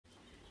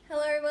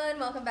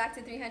welcome back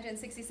to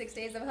 366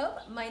 Days of Hope.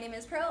 My name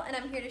is Pearl and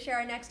I'm here to share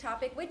our next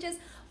topic, which is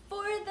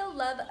for the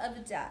love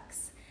of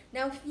ducks.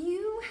 Now, if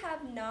you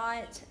have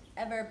not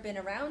ever been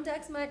around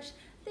ducks much,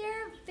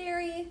 they're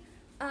very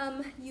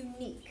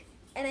unique.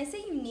 And I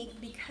say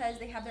unique because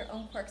they have their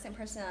own quirks and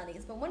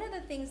personalities. But one of the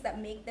things that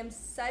make them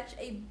such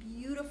a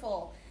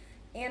beautiful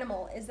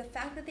animal is the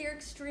fact that they are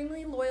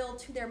extremely loyal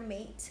to their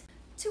mate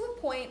to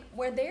a point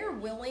where they are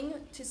willing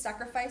to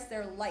sacrifice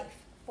their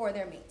life for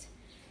their mate.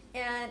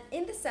 And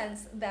in the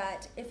sense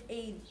that if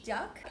a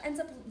duck ends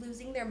up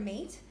losing their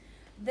mate,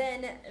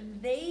 then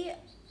they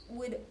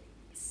would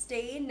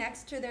stay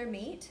next to their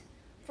mate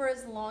for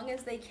as long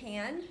as they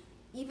can,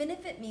 even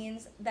if it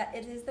means that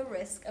it is the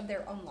risk of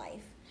their own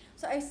life.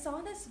 So I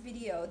saw this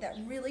video that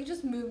really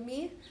just moved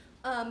me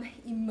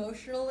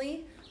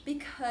emotionally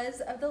because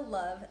of the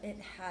love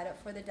it had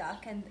for the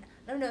duck. And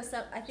I don't know,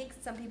 I think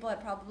some people had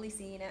probably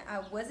seen it. I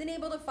wasn't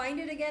able to find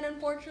it again,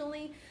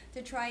 unfortunately,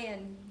 to try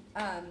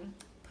and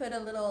put a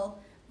little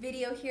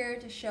video here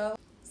to show.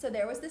 So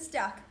there was this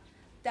duck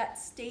that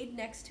stayed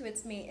next to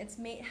its mate. Its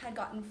mate had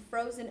gotten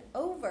frozen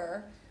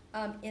over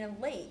in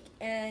a lake,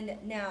 and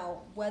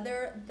now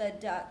whether the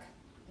duck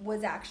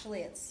was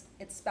actually its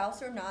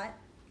spouse or not,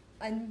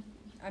 I'm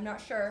not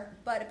sure,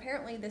 but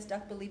apparently this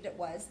duck believed it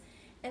was,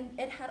 and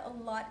it had a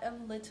lot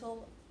of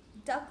little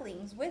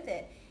ducklings with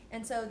it.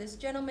 And so this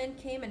gentleman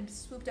came and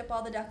swooped up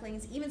all the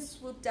ducklings, even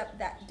swooped up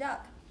that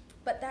duck,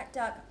 but that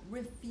duck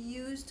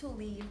refused to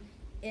leave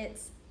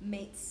its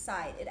mate's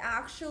side. It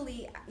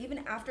actually, even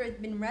after it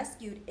had been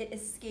rescued, it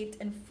escaped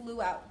and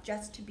flew out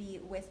just to be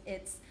with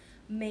its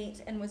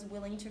mate and was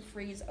willing to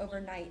freeze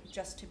overnight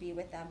just to be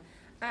with them.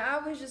 I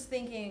was just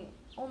thinking,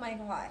 oh my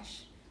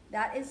gosh,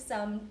 that is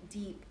some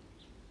deep,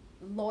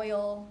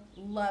 loyal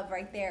love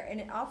right there. And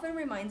it often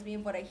reminds me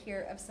of what I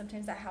hear of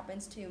sometimes that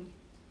happens to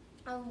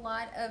a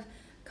lot of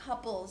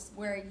couples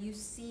where you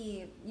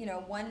see,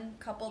 one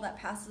couple that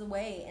passes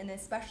away, and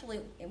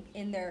especially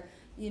in their,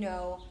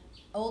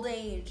 old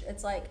age,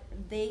 it's like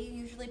they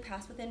usually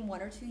pass within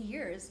 1 or 2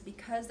 years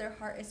because their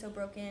heart is so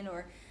broken,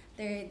 or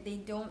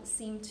they don't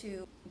seem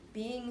to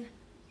being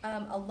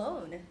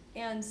alone.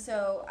 And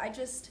so I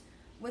just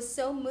was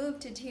so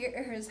moved to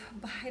tears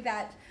by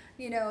that,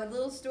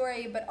 little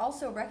story, but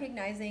also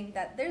recognizing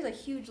that there's a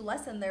huge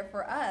lesson there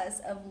for us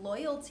of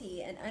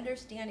loyalty and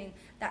understanding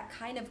that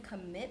kind of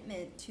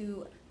commitment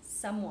to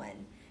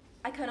someone.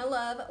 I kind of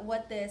love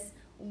what this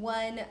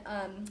one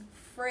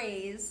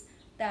phrase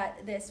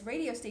that this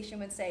radio station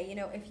would say,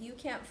 if you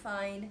can't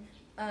find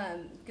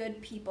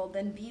good people,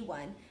 then be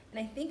one. And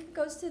I think it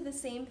goes to the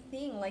same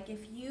thing. Like,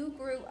 if you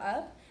grew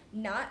up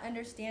not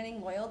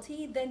understanding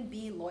loyalty, then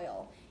be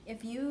loyal.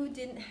 If you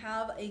didn't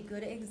have a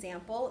good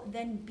example,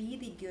 then be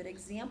the good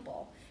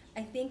example.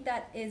 I think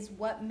that is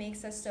what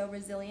makes us so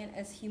resilient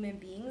as human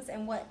beings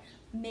and what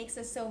makes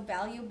us so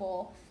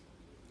valuable,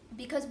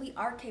 because we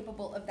are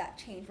capable of that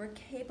change. We're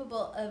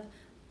capable of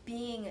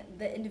being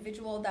the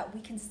individual that we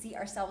can see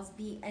ourselves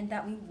be and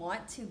that we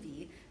want to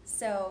be.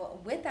 So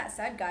with that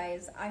said,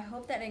 guys, I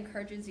hope that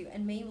encourages you,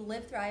 and may you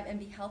live, thrive, and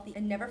be healthy.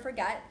 And never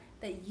forget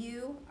that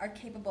you are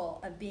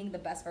capable of being the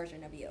best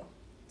version of you.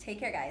 Take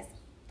care, guys.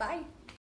 Bye.